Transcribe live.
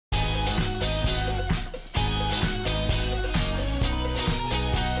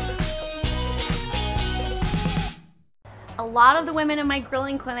A lot of the women in my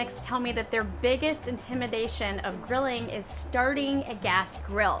grilling clinics tell me that their biggest intimidation of grilling is starting a gas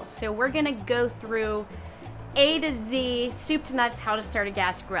grill. So we're gonna go through A to Z, soup to nuts, how to start a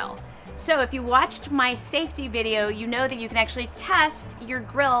gas grill. So if you watched my safety video, you know that you can actually test your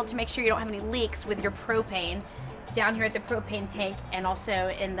grill to make sure you don't have any leaks with your propane down here at the propane tank and also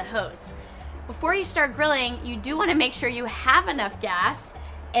in the hose. Before you start grilling, you do wanna make sure you have enough gas,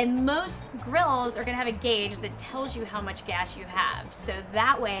 and most grills are gonna have a gauge that tells you how much gas you have. So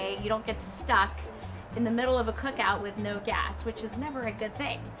that way you don't get stuck in the middle of a cookout with no gas, which is never a good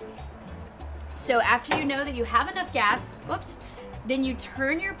thing. So after you know that you have enough gas, whoops, then you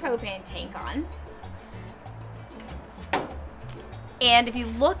turn your propane tank on. And if you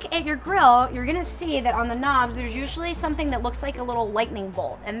look at your grill, you're gonna see that on the knobs, there's usually something that looks like a little lightning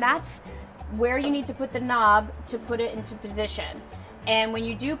bolt, and that's where you need to put the knob to put it into position. And when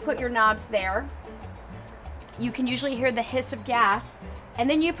you do put your knobs there, you can usually hear the hiss of gas, and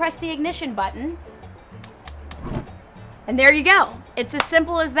then you press the ignition button, and there you go. It's as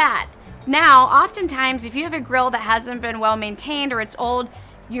simple as that. Now, oftentimes, if you have a grill that hasn't been well maintained or it's old,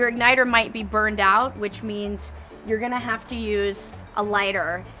 your igniter might be burned out, which means you're gonna have to use a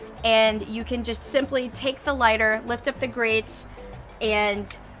lighter. And you can just simply take the lighter, lift up the grates,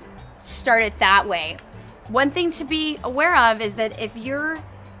 and start it that way. One thing to be aware of is that if you're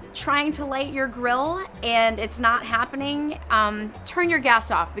trying to light your grill and it's not happening, turn your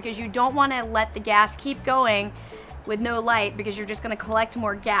gas off, because you don't want to let the gas keep going with no light, because you're just going to collect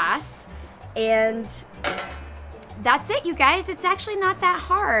more gas. And that's it, you guys. It's actually not that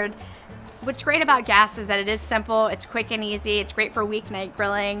hard. What's great about gas is that it is simple, it's quick and easy, it's great for weeknight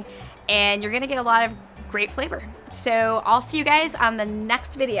grilling, and you're going to get a lot of great flavor. So I'll see you guys on the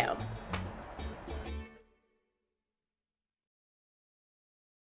next video.